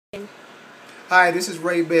Hi, this is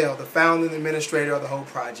Ray Bell, the founder and administrator of the Hope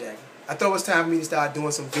Project. I thought it was time for me to start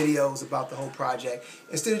doing some videos about the Hope Project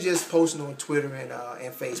instead of just posting on Twitter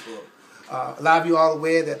and Facebook. A lot of you are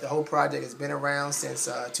aware that the Hope Project has been around since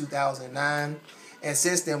 2009, and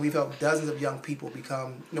since then we've helped dozens of young people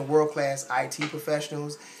become world-class IT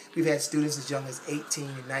professionals. We've had students as young as 18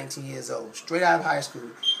 and 19 years old, straight out of high school.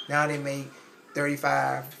 Now they make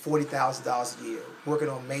 $35,000, $40,000 a year, working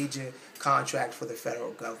on major contracts for the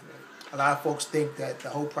federal government. A lot of folks think that the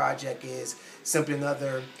Hope Project is simply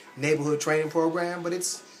another neighborhood training program, but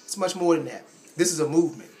it's much more than that. This is a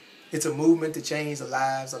movement. It's a movement to change the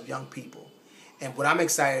lives of young people. And what I'm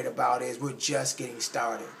excited about is we're just getting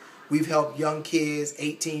started. We've helped young kids,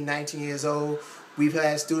 18, 19 years old. We've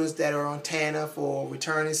had students that are on TANF for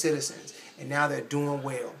returning citizens, and now they're doing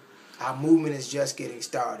well. Our movement is just getting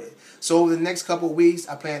started. So over the next couple of weeks,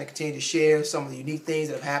 I plan to continue to share some of the unique things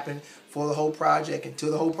that have happened for the Hope Project and to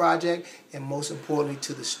the Hope Project, and most importantly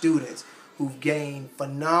to the students who've gained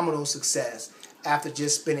phenomenal success after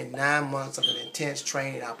just spending 9 months of an intense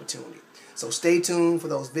training opportunity. So stay tuned for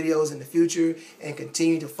those videos in the future and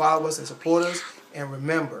continue to follow us and support us. And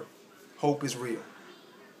remember, hope is real.